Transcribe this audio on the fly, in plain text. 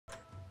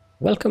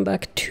Welcome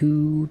back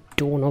to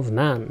Dawn of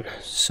Man.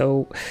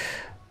 So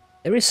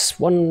there is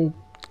one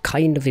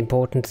kind of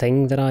important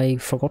thing that I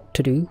forgot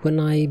to do when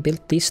I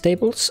built these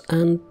stables,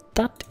 and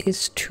that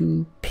is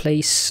to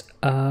place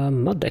a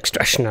mud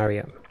extraction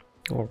area,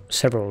 or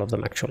several of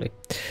them actually.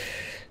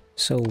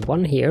 So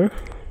one here,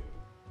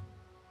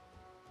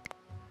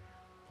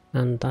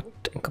 and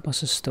that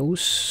encompasses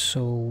those,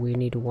 so we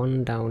need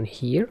one down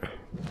here.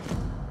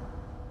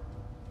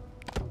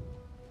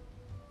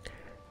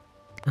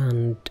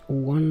 And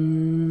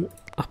one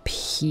up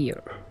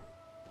here.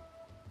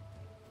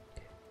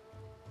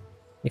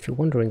 If you're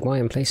wondering why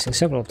I'm placing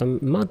several of them,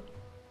 mud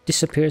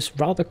disappears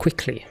rather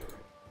quickly.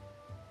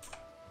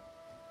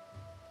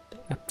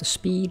 Up the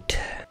speed.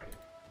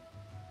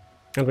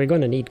 And we're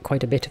going to need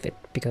quite a bit of it,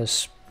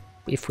 because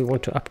if we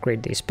want to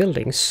upgrade these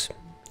buildings,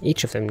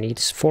 each of them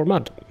needs 4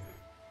 mud.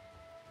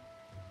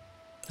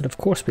 And of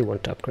course we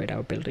want to upgrade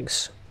our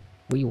buildings.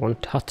 We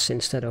want huts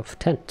instead of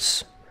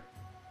tents.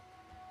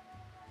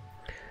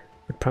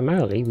 But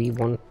primarily we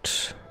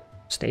want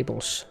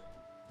stables.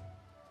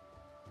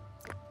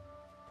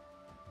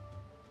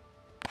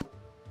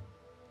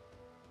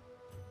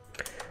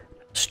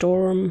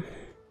 Storm.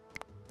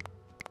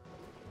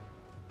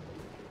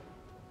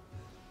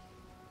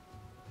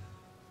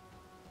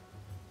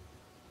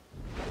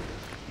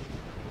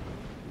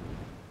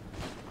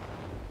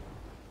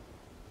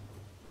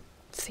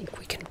 I think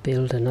we can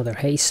build another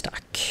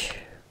haystack.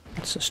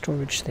 That's a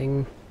storage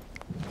thing.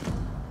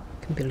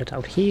 We can build it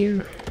out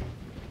here.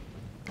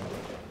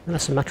 And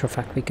as a matter of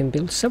fact, we can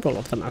build several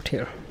of them out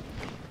here.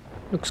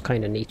 Looks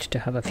kind of neat to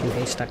have a few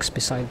haystacks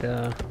beside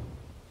the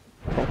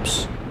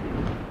crops.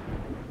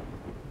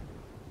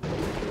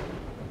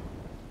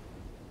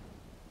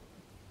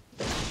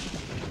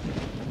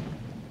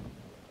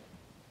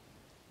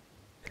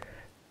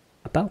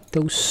 About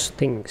those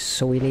things,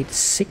 so we need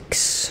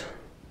 6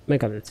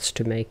 megaliths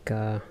to make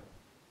a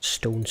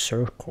stone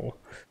circle.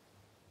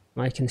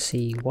 I can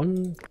see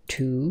 1,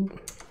 2,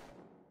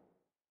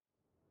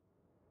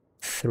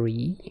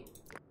 3.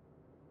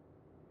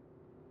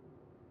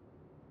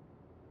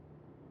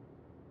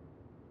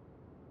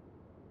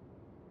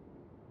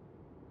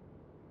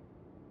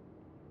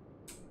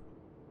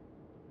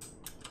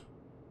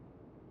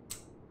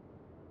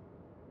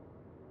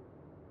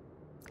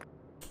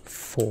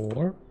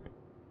 Four.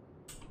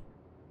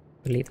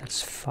 I believe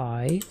that's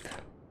 5.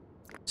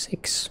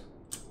 6.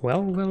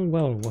 Well,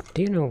 what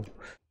do you know?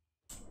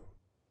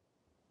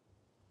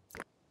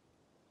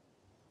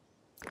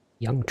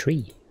 Young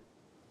tree.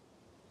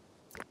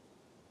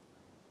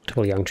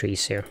 Multiple young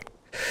trees here.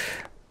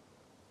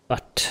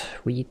 But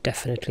we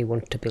definitely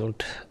want to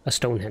build a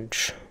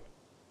Stonehenge.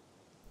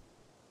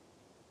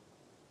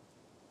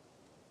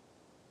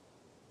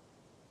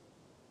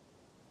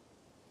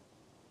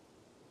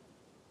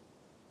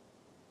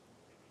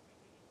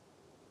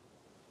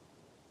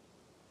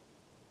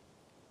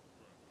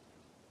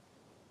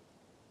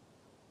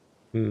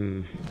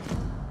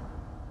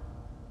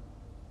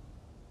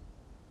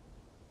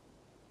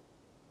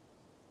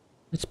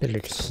 Let's build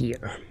it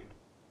here.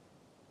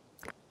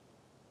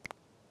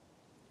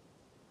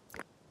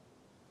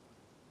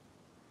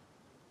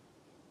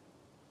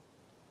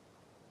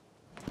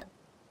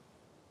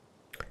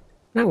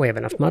 Now we have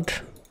enough mud.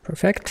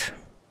 Perfect.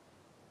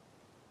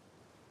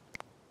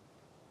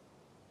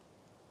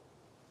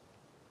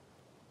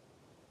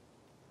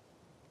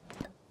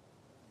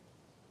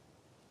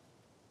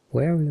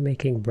 Where are we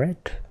making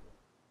bread?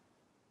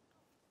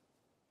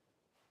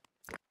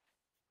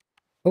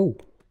 Oh,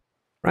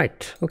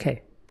 right,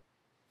 okay.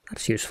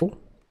 That's useful.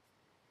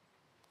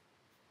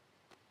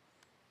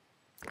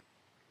 You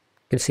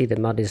can see the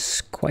mud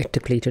is quite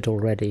depleted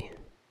already.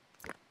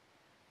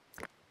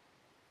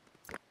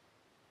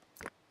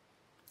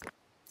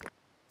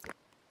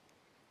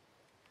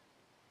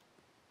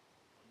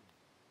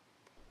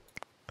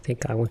 I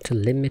think I want to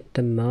limit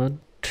the mud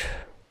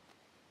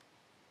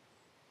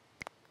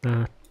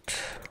at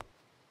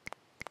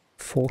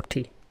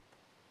 40,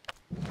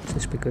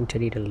 since we're going to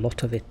need a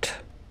lot of it.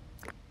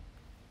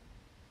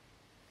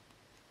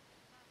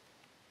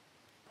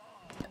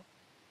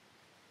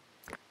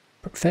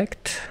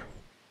 Perfect.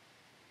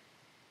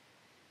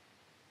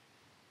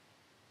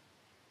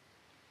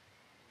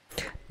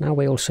 Now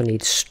we also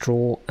need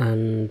straw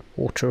and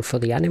water for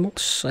the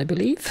animals, I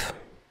believe.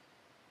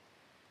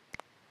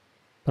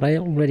 But I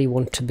already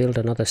want to build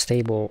another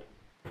stable.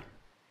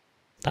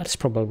 That's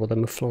probably what the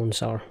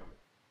mouflons are.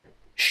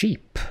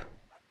 Sheep.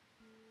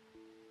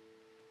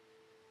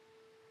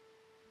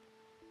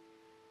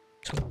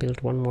 So I'll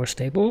build one more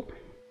stable.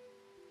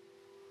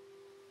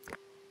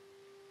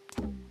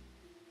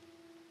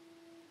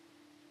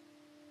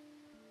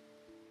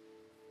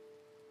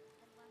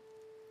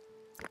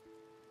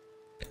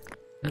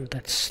 And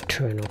let's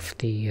turn off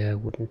the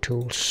wooden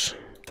tools.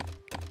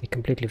 We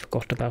completely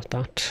forgot about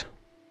that.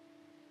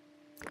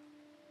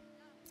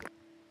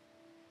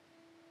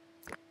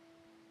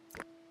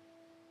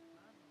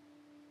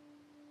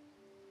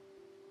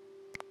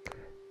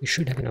 We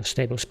should have enough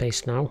stable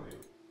space now.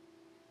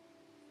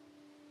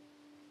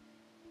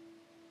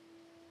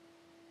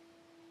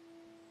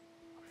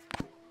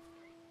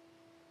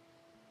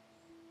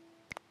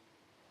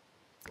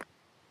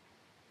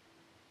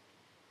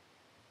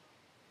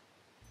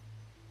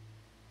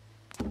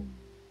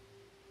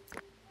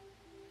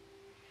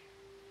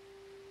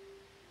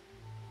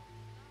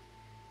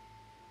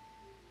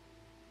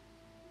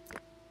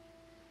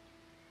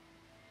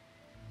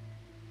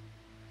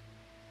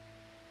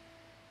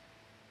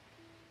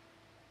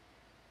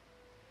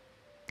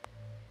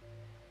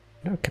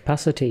 Our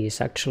capacity is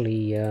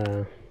actually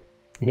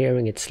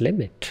nearing its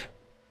limit.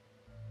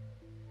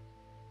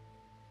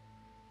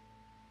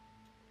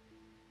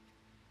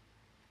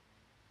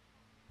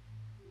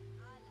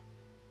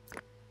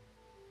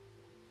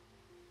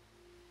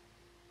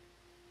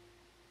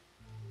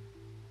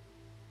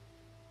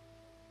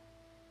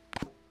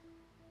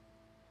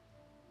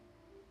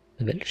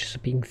 The villagers are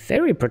being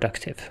very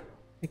productive.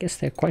 I guess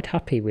they're quite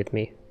happy with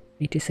me.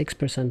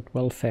 86%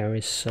 welfare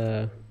is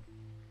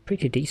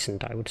pretty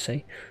decent, I would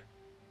say.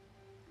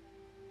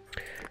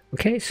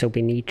 Okay, so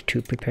we need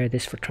to prepare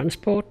this for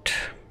transport.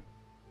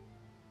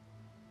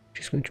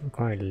 Which is going to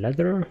require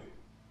leather.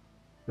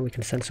 And we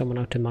can send someone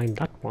out to mine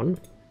that one.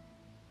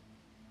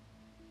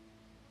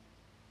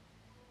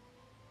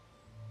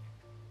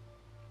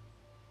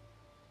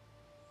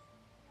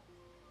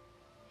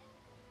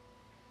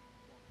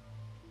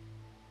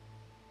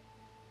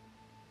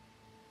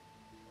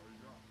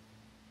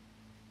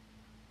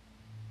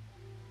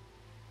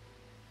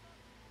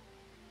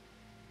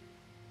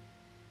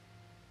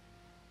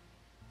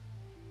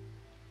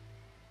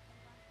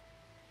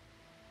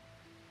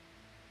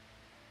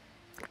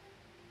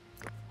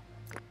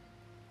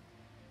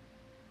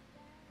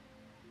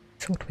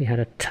 Thought we had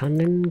a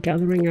tannin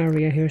gathering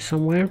area here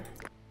somewhere.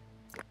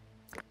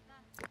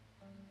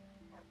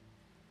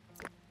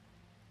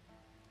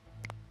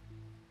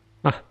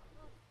 Ah,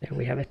 there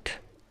we have it.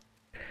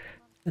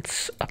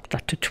 Let's up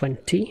that to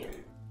 20.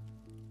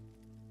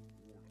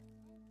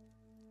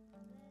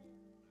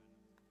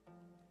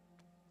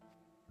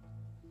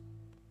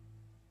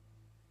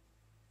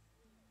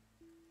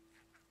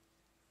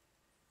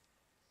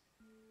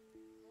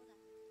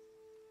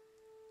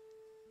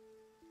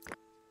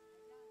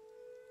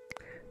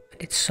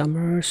 It's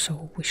summer,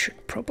 so we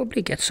should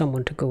probably get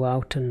someone to go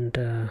out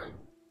and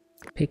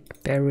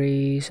pick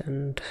berries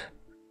and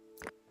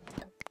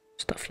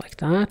stuff like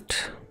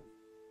that.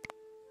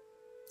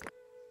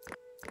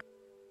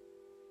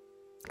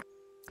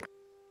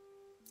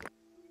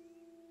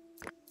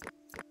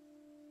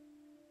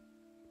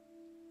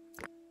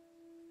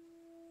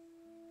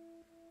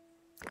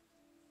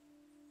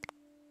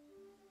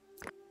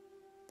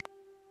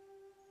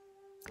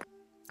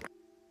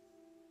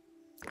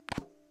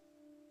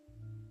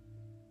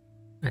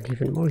 And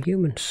even more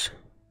humans.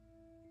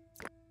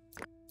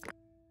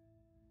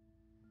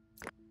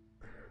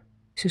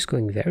 This is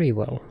going very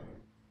well.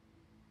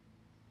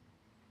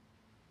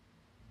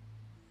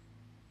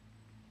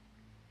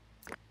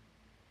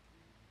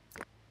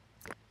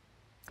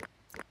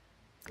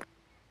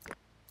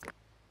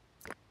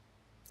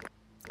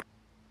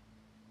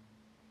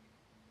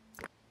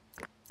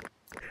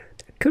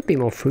 There could be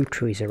more fruit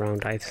trees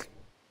around, I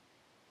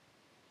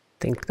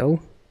think,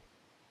 though.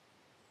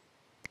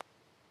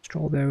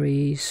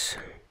 Strawberries,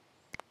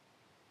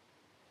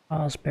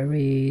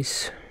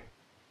 raspberries.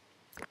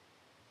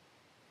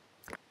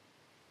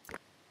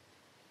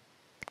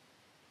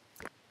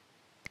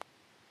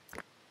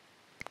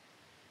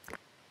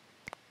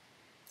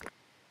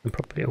 I'm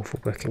probably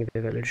overworking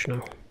the village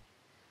now.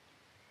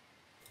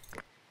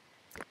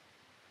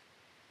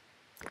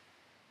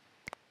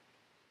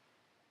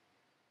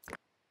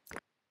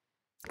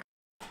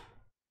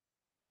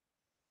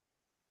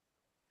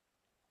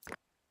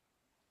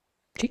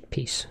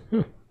 Chickpeas.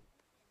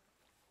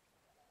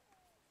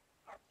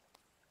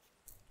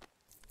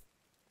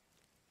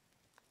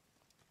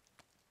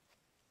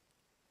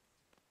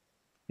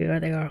 Here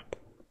they are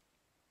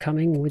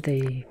coming with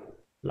a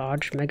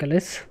large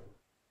megalith.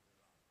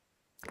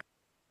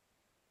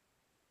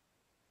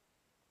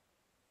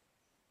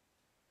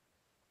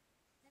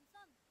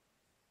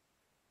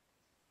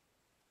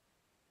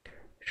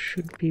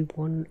 Should be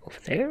one over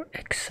there.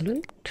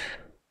 Excellent.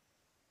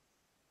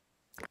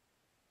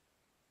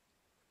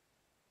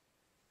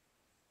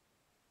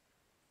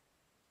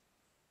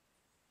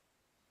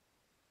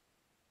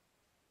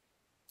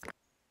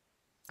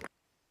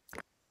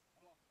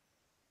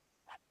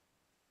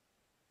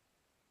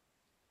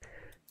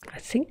 I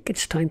think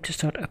it's time to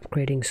start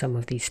upgrading some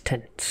of these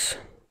tents.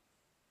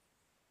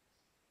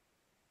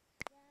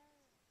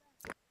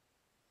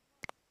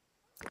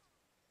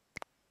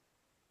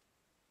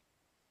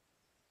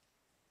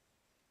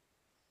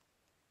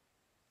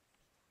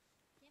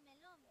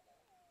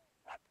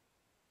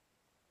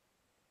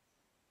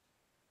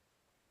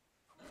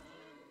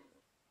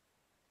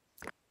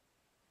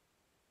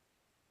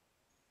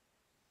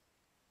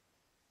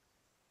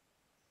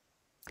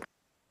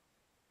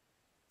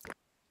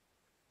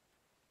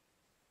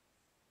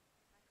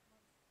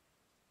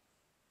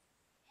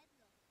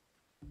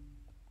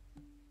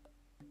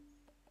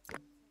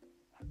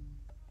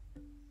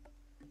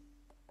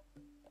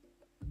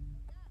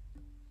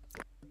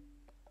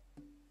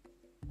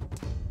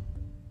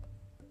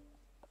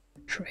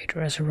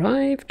 Trader has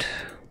arrived.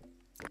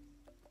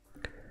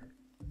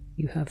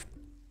 You have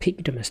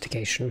pig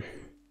domestication.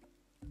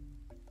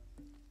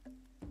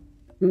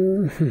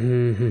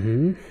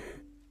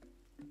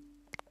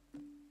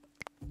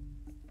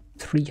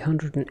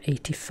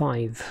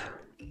 385.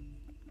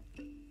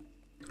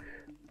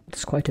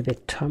 It's quite a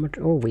bit. How much?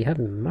 Oh, we have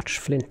much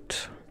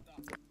flint.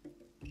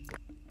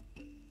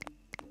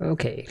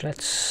 Okay,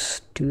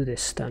 let's do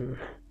this then.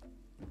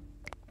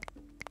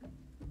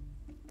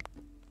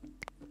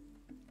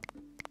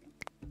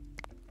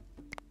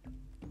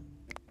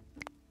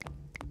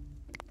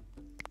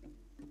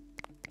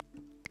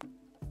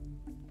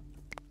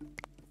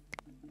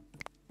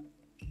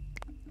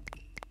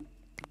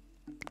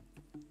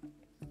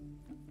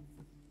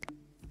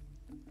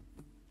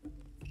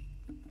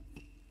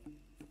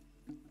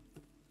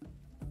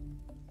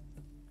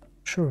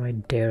 Sure, I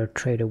dare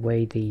trade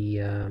away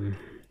the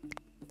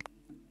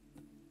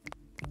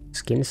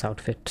skins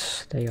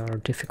outfit. They are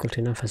difficult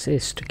enough as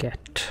is to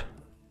get.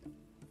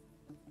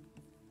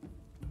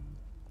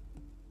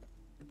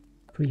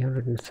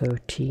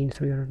 313,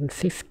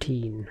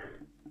 315.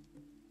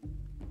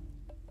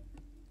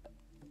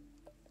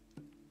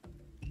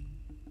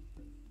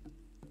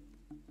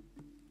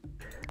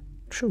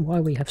 Not sure why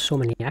we have so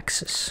many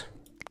axes.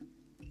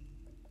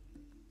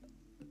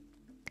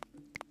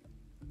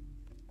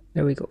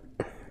 There we go.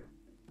 I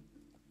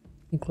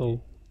think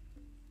we'll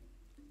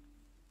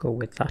go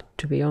with that,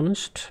 to be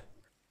honest.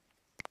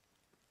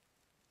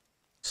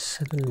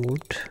 7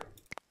 wood.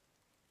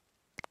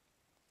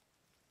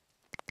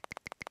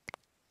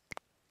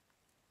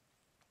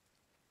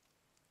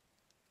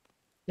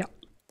 Yeah,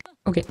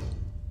 okay.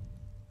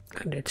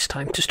 And it's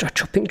time to start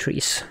chopping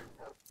trees.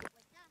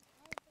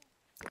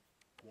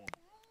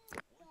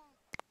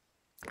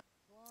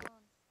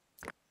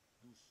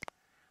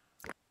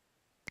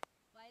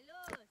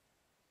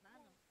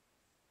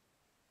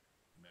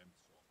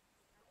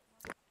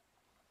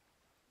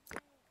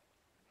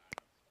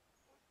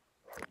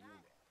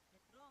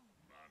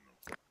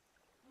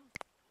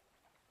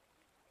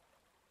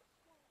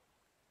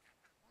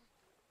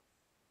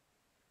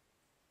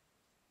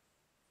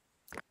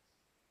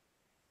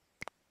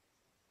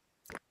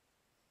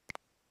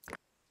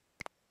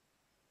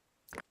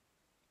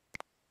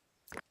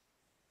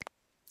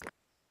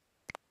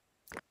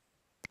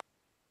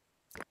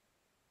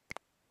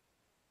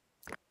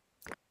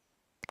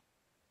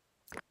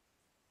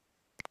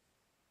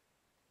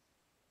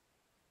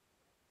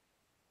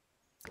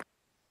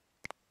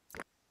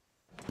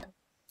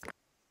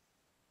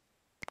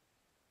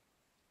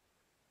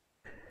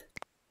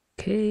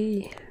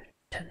 Okay,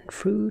 10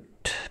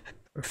 fruit,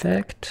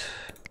 perfect.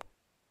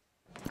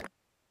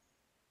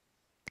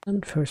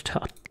 And first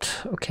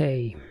hut,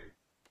 okay.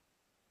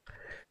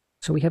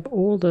 So we have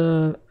all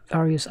the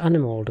various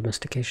animal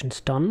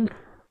domestications done.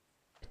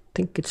 I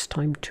think it's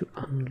time to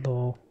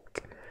unlock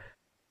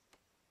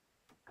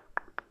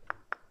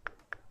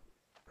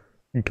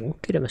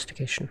donkey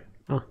domestication.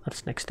 Ah,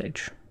 that's next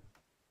stage.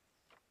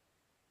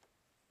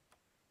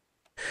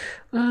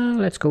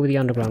 Let's go with the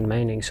underground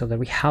mining so that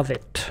we have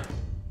it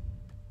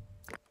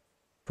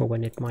for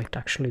when it might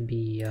actually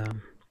be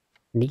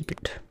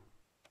needed.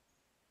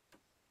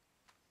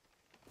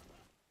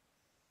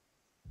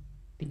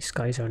 These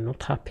guys are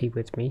not happy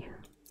with me.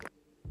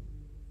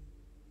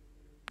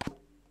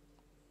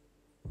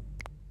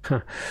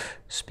 Huh.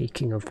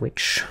 Speaking of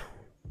which...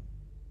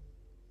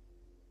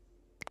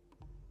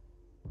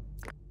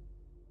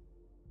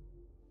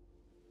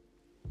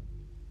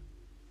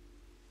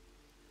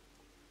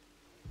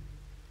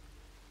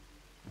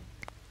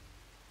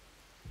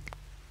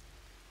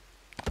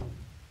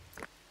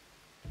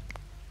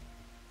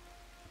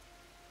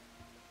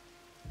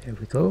 There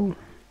we go.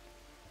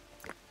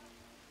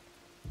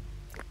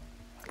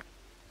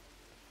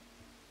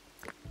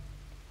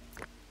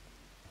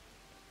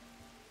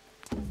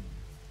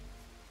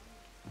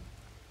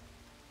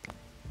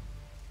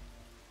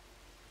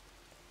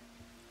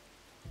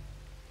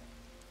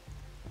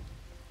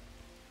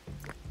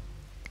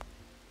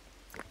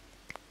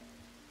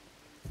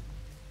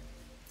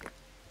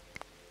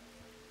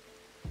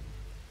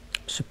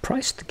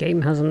 Surprised the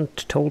game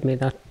hasn't told me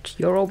that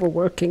you're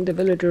overworking the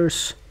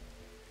villagers.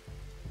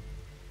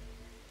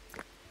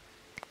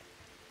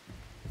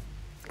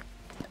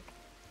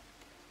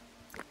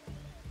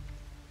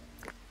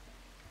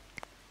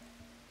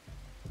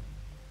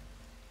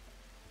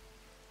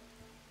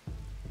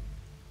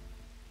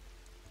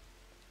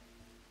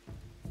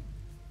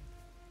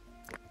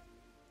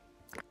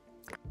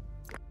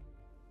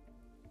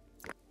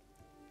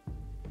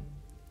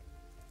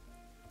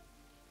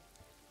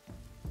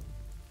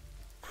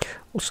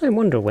 Also, I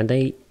wonder when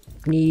they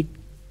need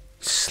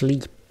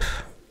sleep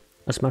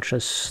as much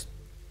as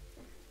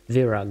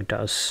Virag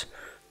does,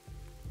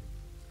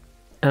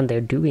 and they're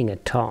doing a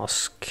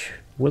task,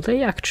 will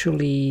they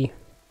actually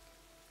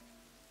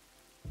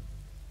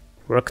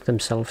work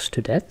themselves to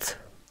death?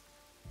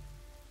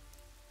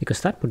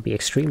 Because that would be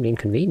extremely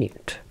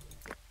inconvenient.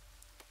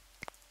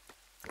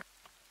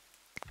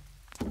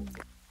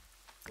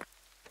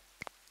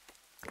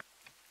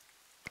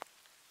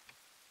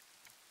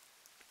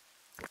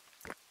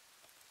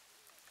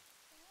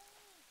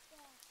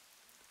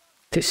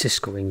 This is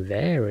going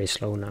very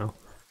slow now.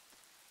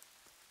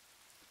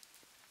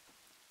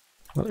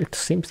 Well, it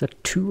seems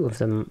that 2 of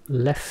them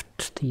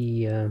left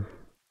the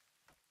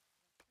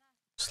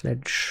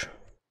sledge.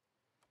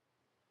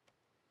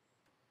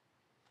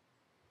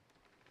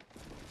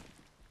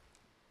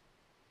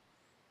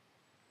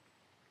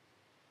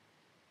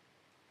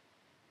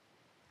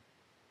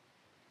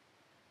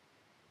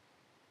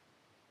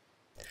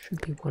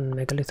 Should be one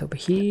megalith over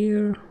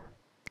here.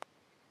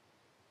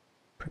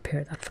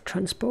 Prepare that for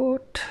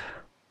transport.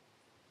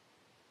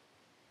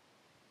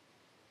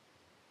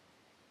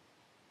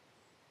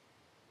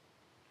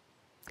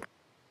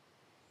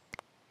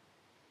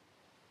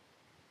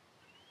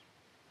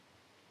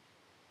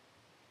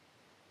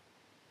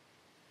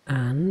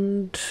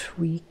 And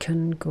we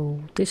can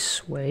go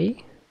this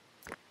way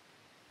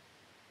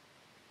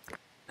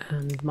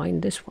and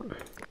mine this one.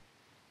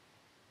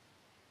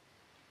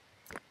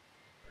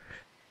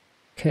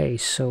 Okay,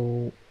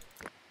 so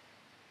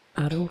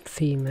adult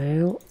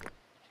female.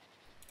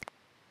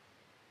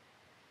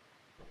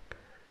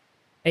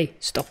 Hey,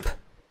 stop.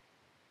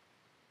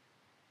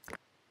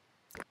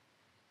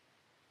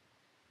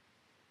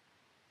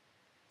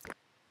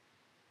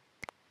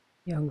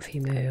 Young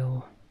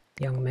female,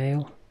 young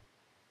male.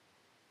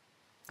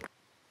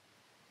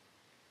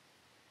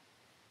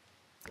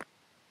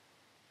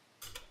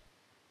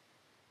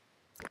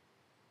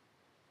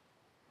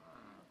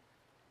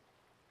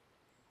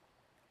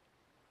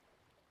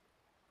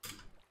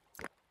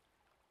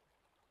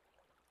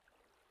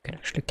 Can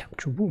actually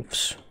capture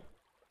wolves.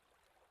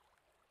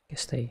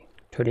 Guess they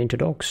turn into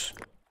dogs.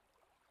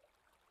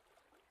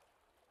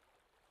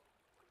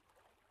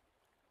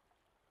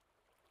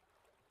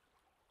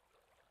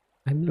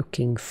 I'm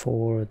looking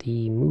for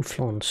the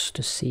mouflons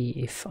to see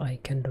if I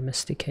can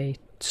domesticate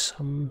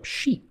some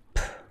sheep.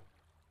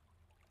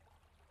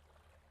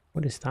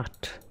 What is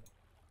that?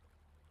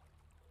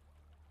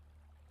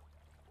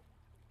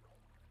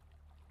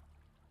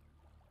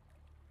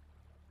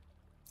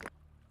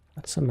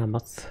 That's a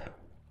mammoth.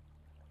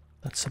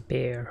 That's a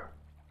bear.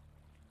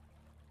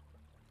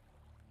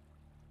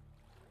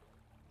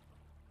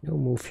 No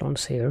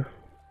mouflons here.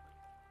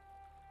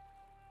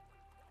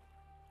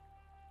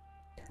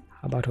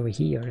 How about over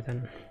here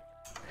then?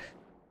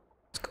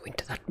 Let's go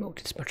into that mode,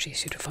 it's much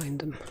easier to find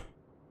them.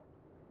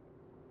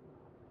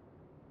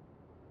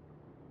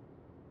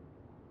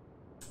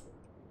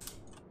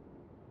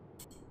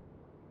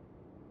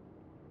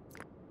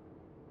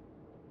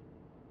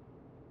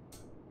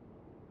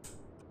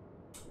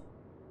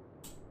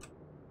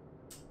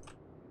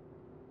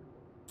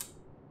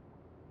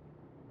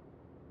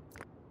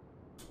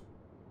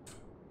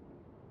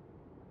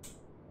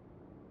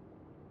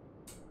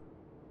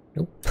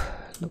 Nope,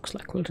 looks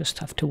like we'll just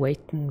have to wait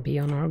and be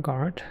on our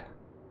guard.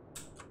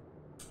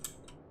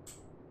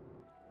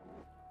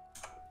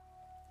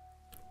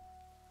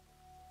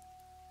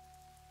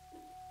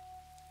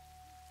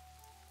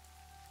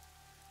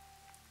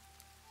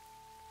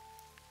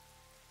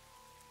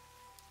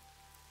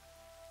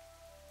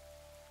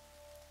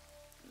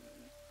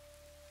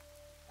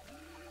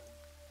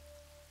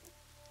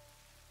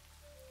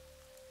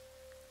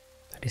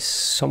 That is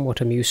somewhat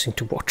amusing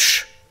to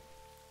watch.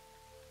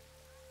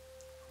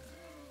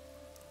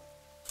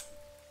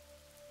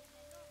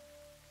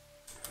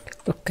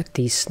 Look at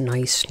these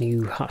nice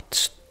new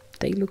huts.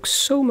 They look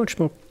so much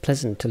more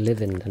pleasant to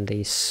live in than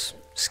these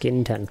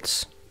skin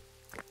tents.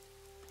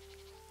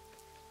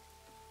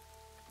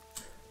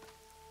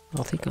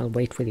 I think I'll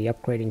wait for the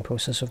upgrading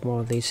process of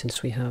more of these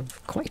since we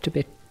have quite a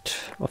bit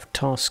of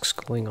tasks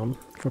going on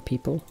for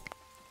people.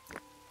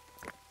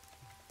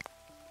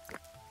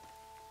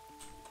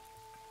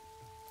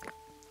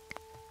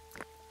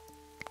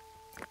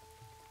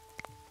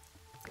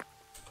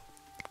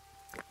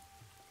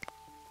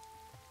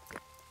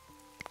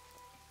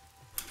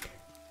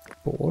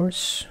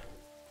 Boars,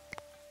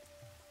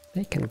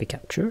 they can be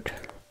captured.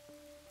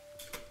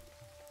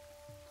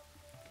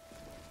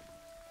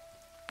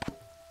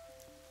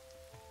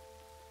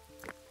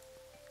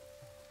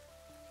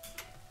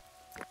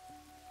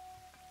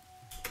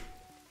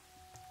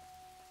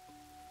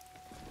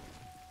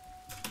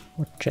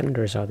 What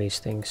genders are these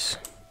things?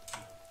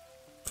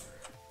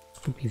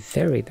 Would be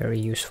very, very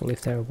useful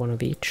if they're one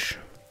of each.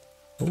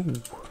 Oh,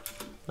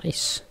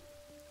 nice.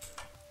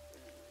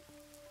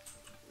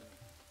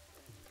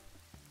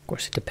 Of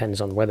course, it depends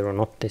on whether or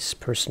not this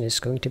person is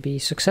going to be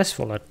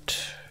successful at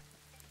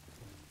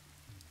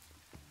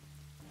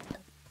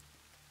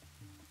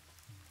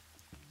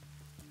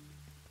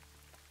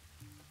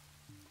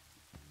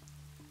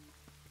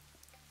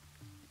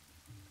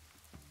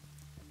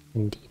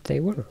indeed they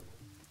were.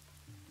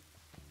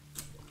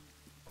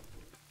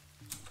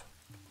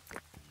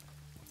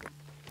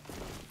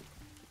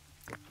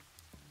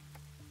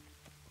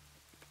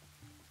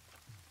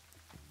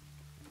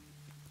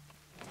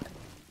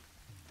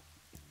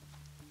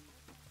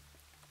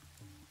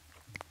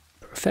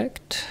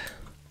 Perfect.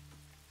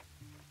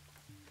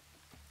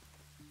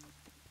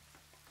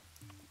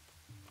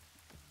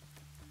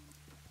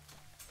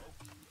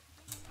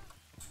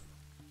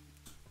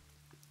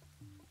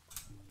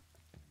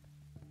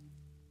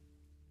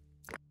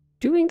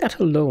 Doing that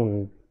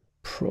alone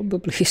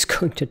probably is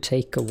going to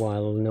take a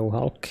while, no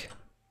Hulk.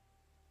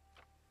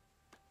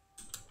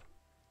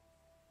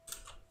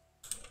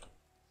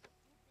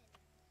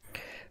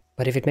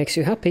 But if it makes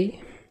you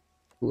happy,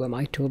 who am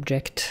I to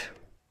object?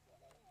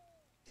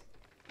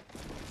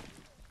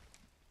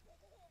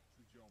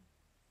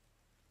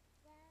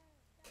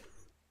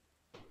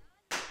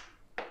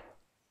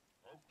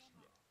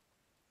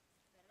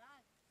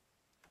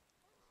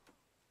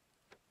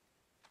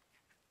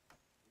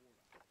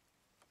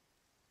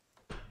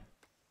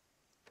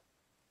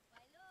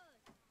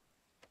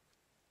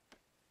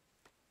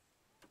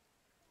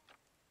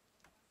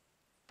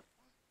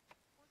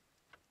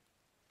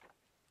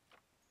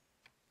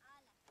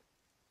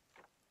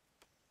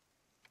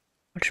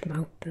 Large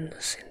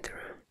mountains in the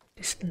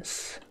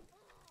distance.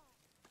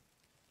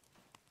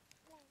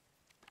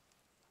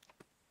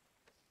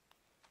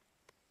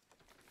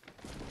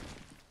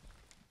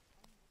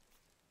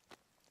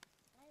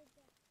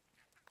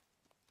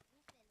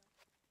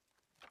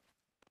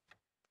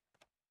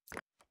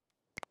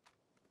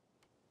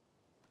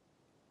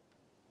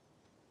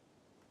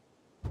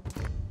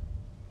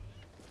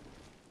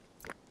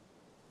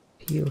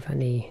 Do you have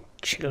any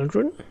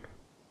children?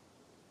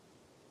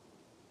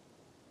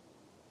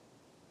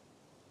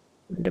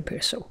 It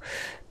appears so.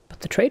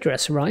 But the trader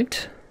has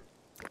arrived.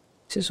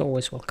 This is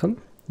always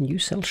welcome. You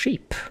sell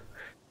sheep.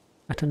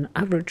 At an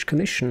average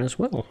commission as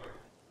well.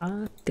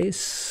 That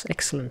is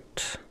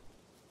excellent.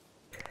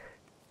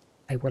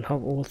 I will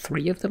have all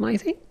 3 of them, I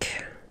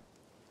think.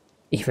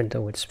 Even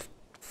though it's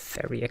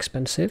very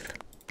expensive.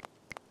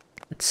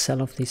 Let's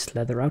sell off these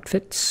leather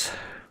outfits.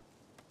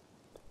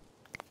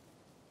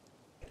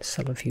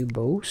 Sell a few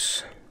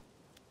bows.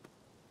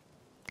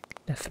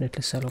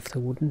 Definitely sell off the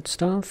wooden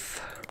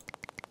stuff.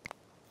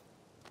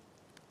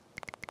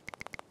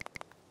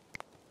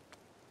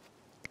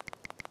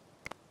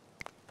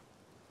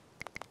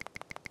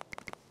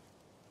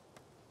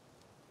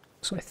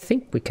 So I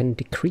think we can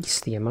decrease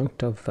the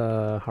amount of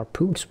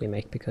harpoons we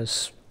make,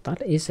 because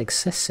that is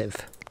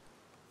excessive.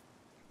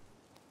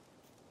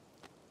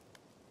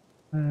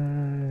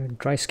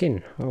 Dry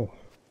skin. Oh.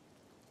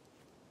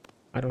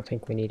 I don't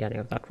think we need any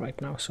of that right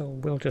now, so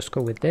we'll just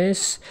go with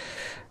this.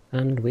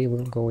 And we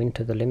will go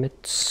into the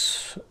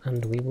limits,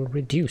 and we will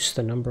reduce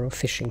the number of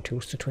fishing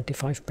tools to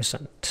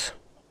 25%.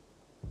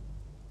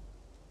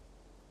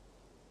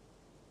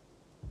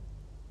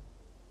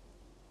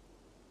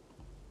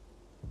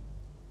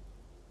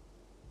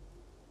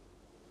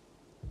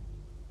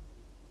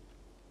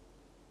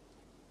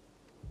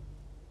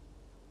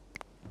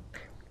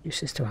 Use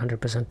this to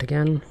 100%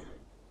 again.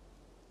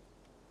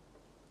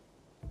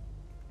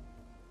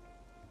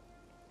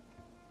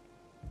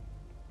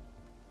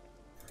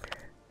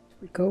 Here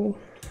we go.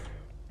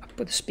 Up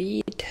with the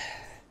speed.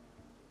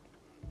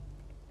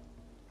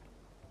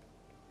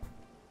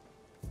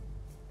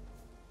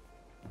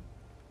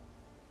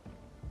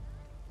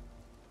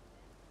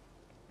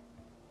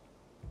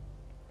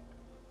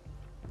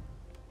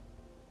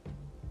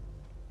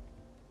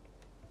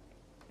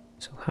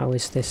 So how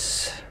is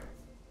this?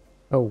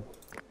 Oh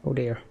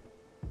dear.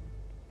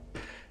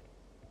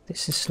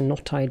 This is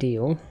not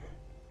ideal.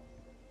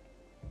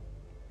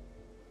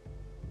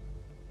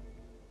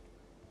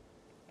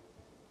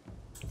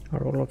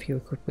 Are all of you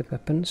equipped with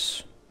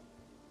weapons?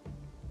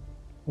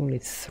 Only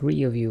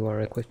 3 of you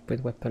are equipped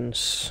with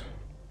weapons.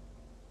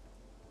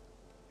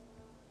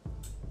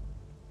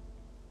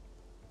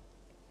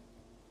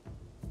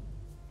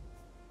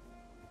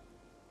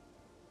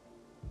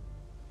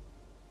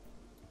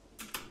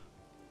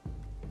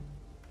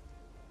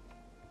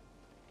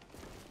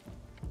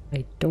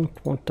 I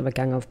don't want a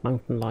gang of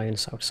mountain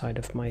lions outside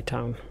of my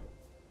town.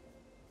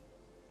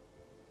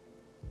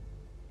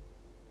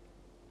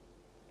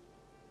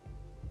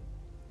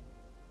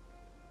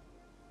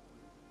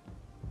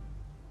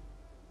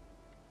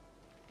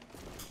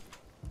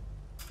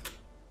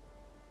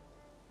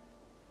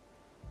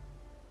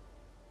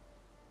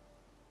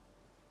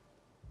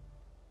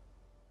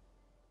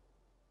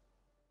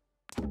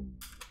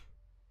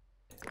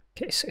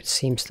 Okay, so it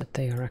seems that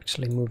they are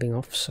actually moving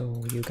off,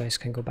 so you guys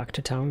can go back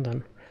to town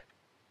then.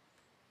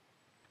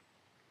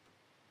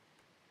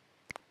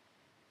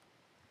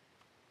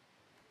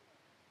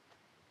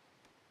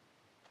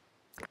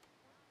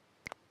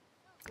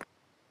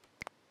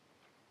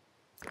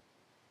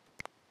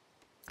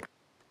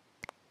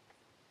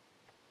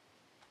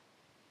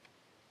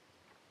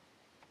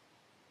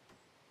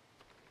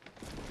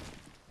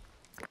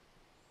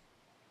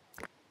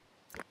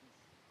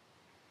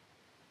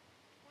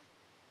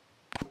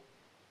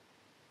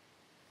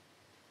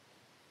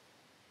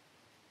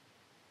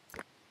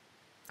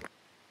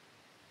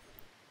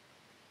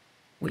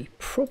 We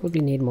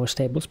probably need more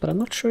stables, but I'm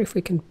not sure if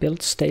we can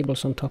build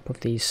stables on top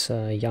of these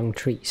young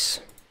trees.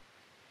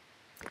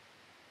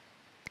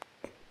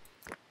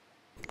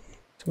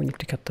 So we need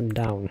to cut them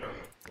down.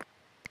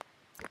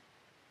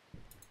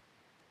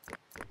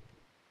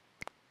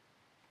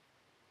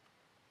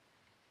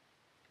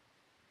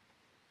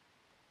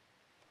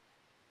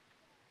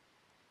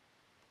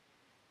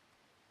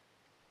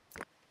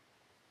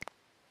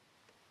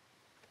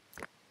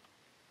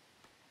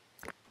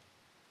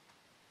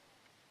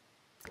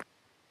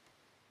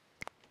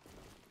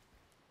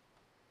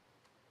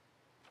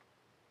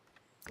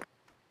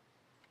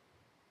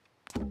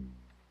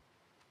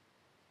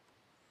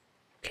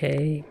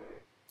 Okay.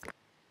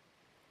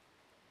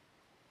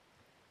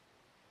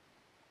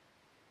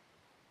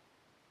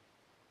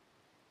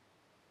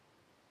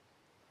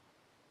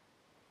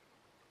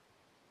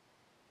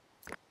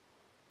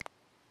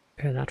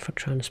 Prepare that for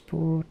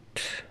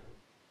transport.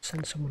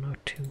 Send someone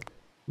out to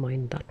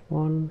mine that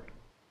one.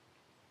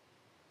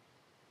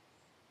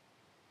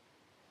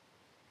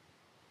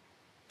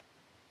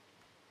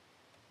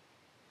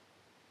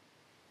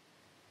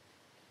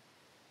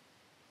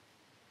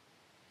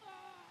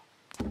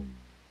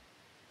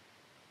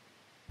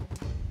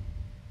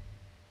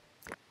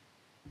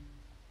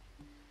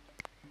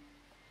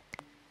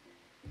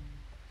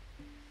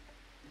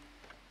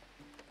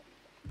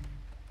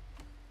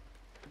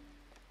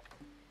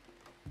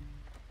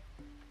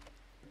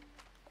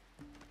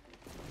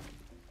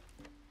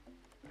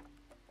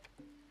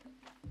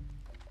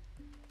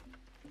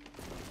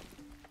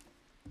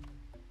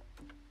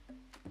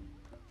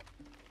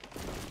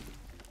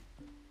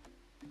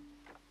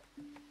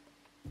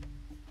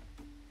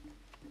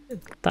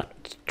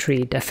 That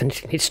tree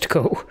definitely needs to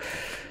go.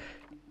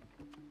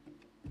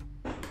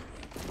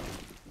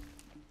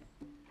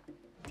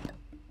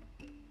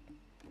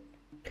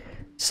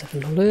 Seven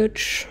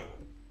knowledge.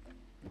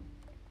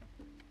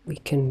 We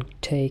can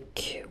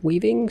take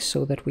weaving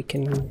so that we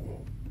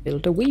can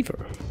build a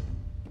weaver.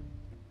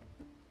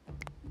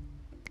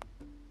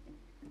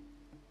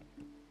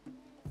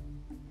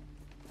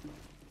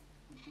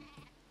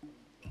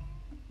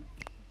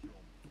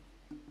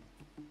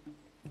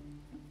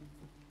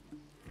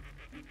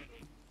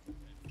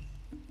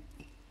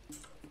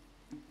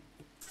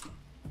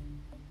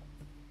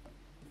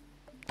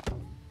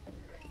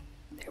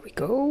 There we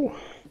go.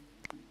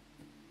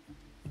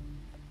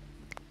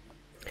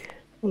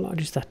 How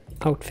large is that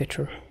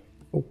outfitter?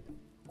 Oh,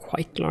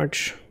 quite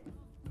large.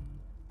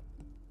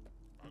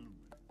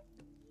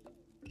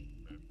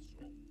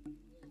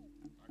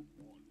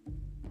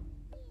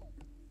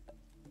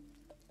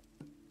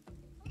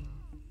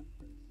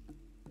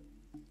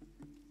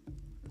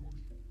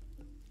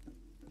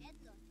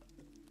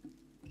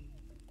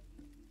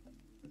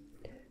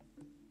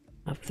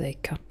 Have they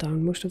cut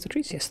down most of the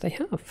trees? Yes, they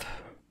have.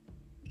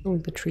 Only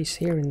the trees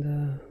here in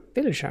the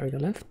village area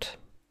left.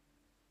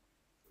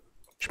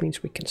 Which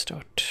means we can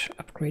start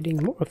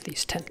upgrading more of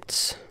these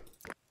tents.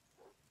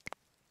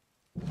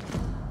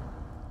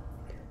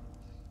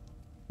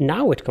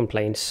 Now it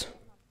complains.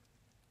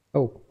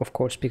 Oh, of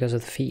course, because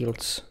of the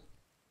fields.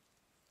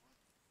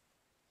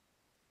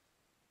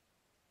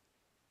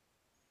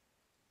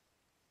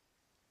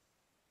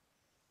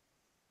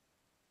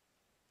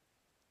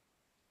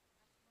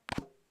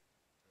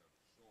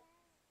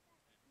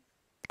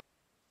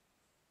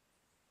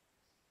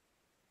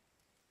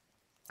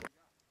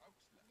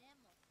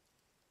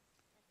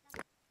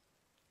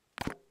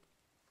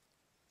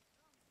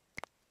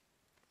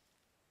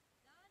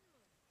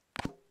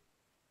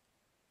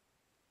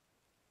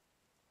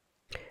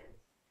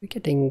 We're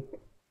getting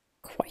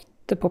quite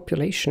the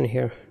population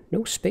here.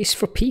 No space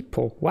for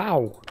people.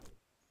 Wow.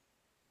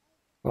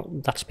 Well,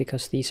 that's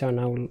because these are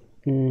now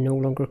no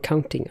longer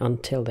counting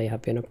until they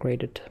have been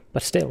upgraded.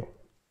 But still.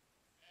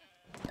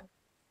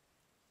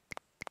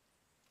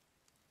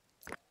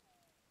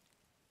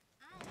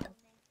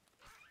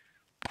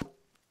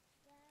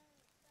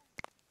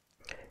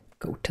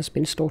 Goat has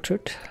been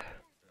slaughtered.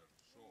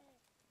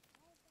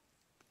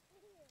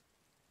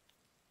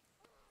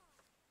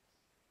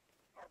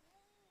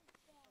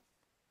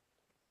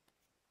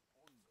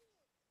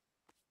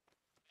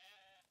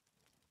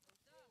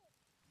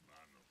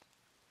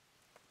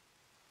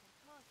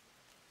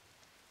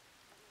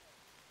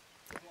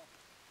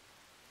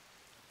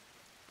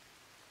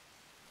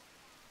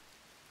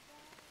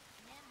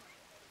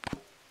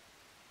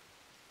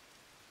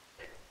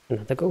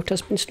 Another goat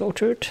has been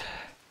slaughtered.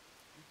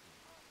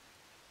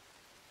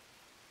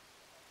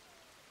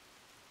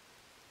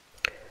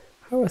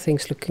 How are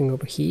things looking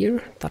over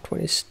here? That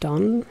one is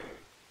done.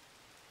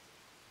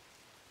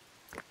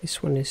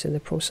 This one is in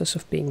the process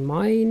of being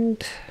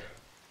mined.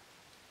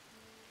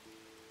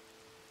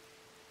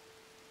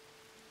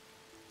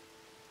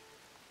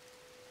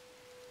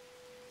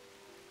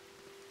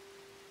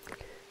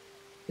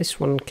 This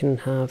one can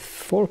have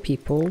 4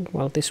 people,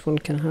 while this one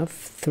can have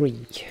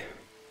 3.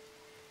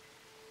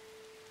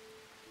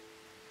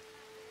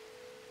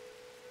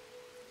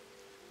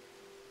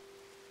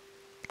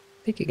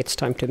 I think it's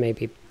time to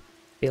maybe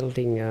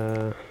building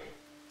a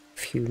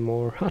few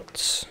more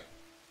huts.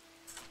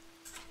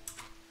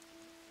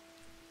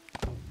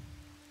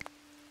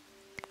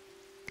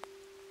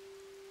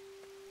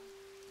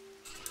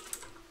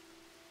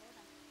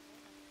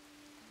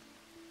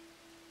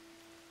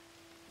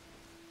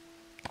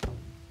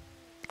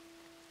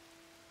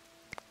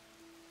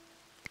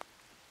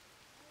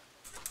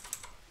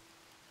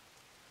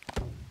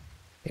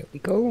 There we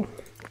go.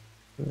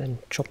 And then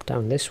chop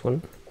down this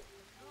one.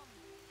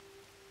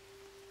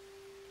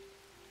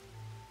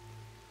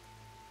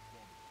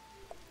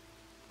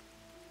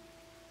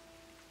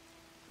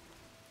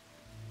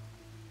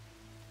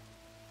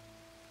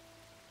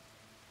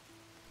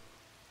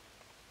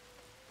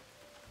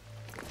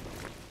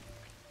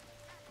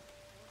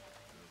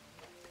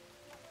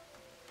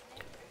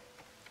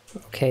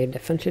 Okay,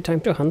 definitely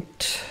time to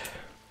hunt.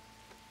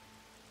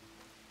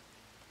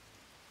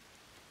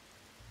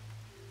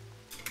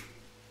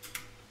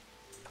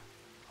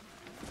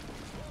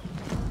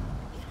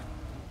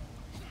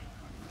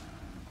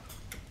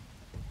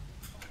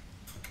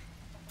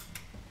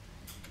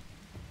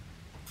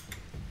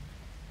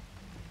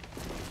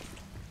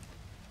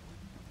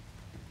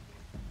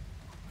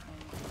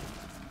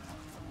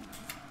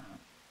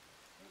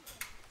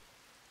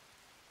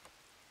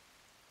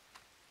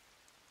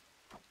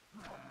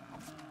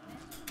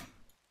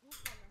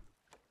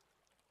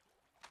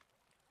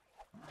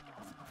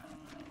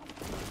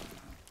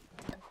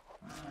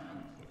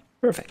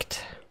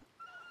 Perfect.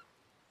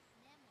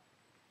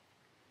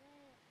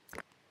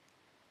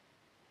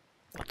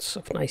 Lots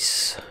of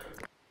nice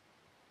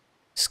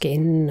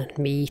skin and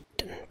meat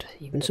and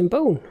even some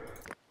bone.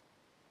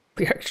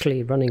 We're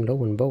actually running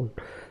low on bone.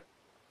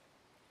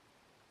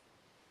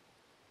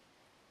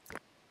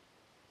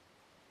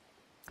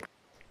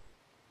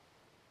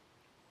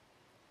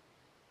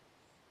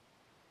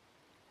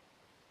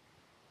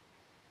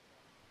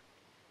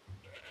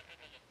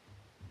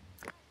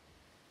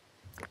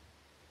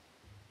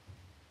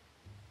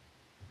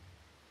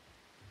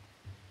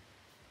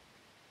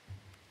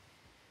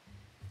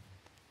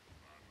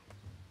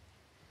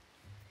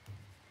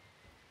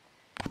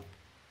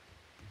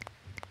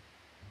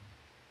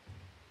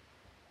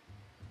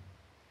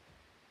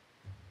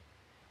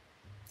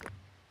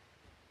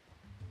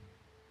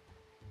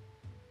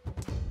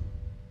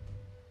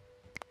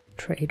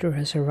 Trader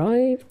has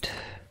arrived.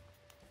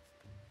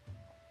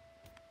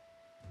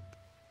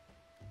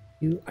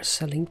 You are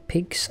selling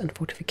pigs and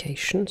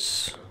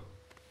fortifications.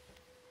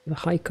 The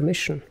high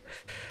commission.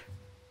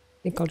 I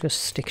think I'll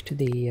just stick to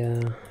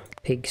the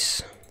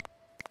pigs.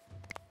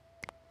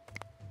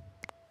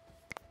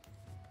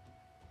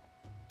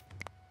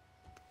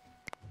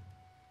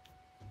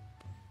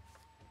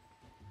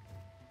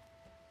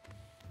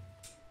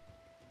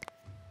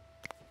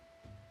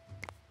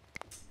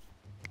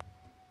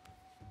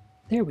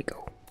 There we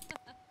go.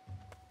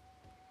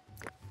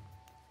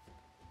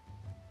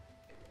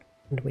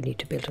 And we need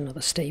to build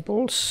another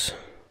stables.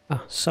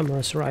 Ah, summer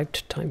has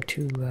arrived. Time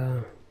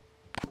to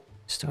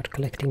start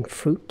collecting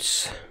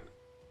fruits.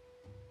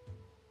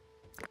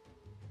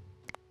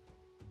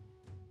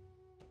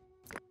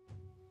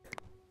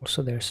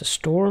 Also, there's a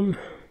storm.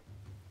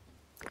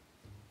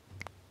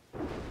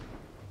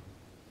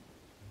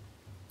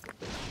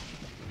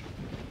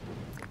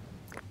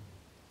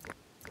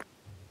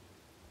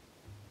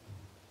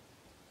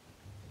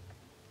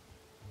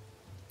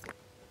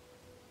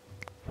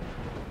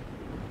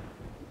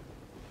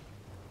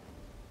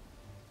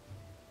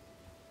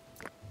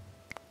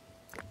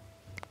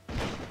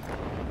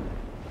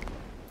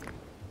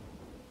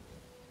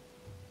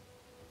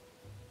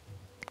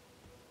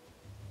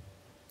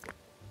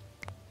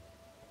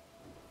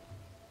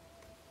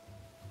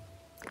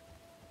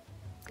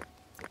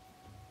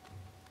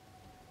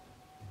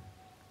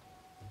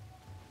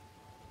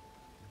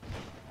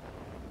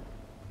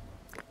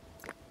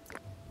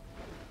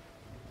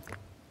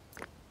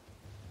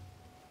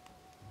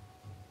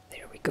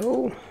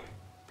 Go.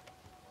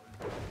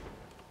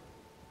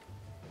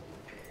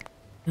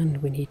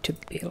 And we need to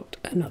build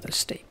another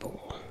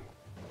stable.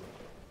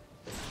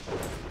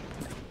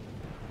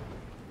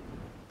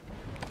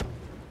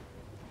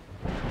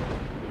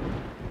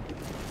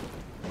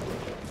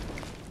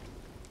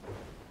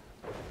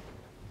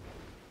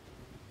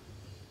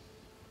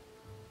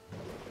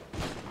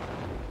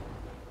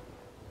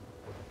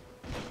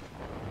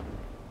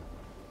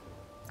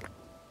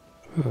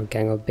 Oh, a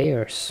gang of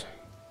bears.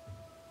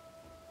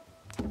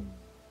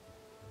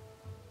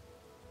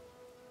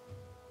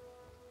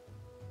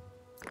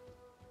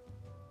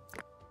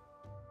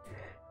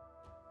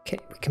 Okay,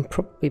 we can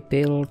probably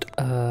build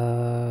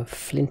a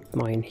flint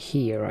mine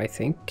here, I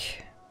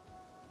think.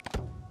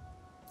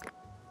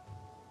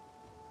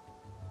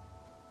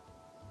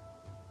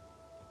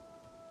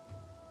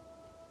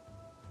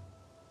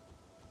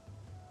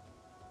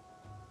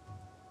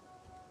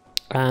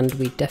 And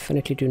we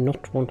definitely do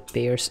not want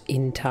bears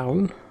in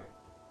town.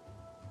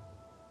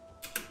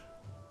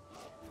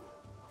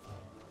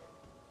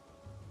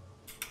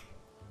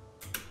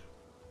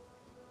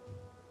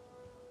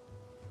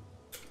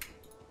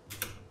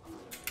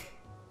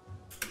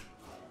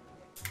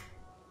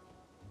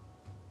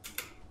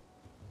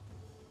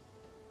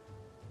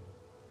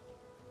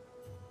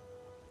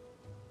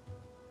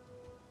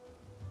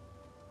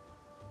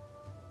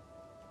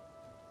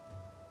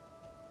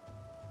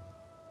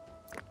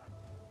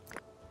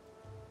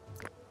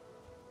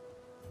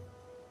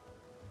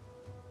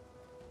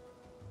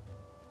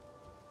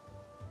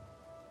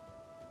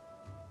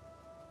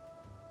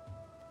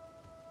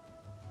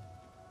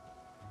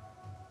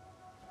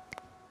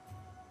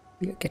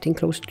 We are getting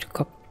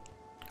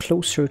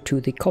closer to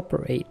the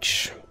Copper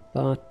Age,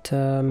 but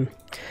on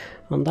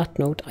that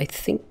note, I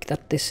think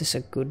that this is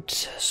a good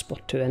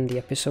spot to end the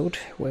episode.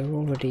 We're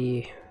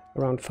already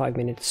around 5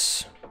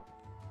 minutes.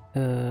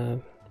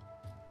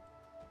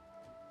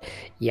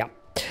 Yeah,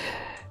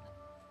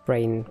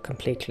 brain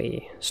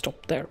completely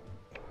stopped there.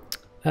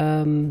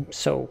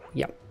 So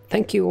yeah,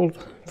 thank you all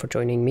for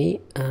joining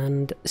me,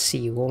 and see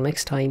you all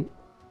next time.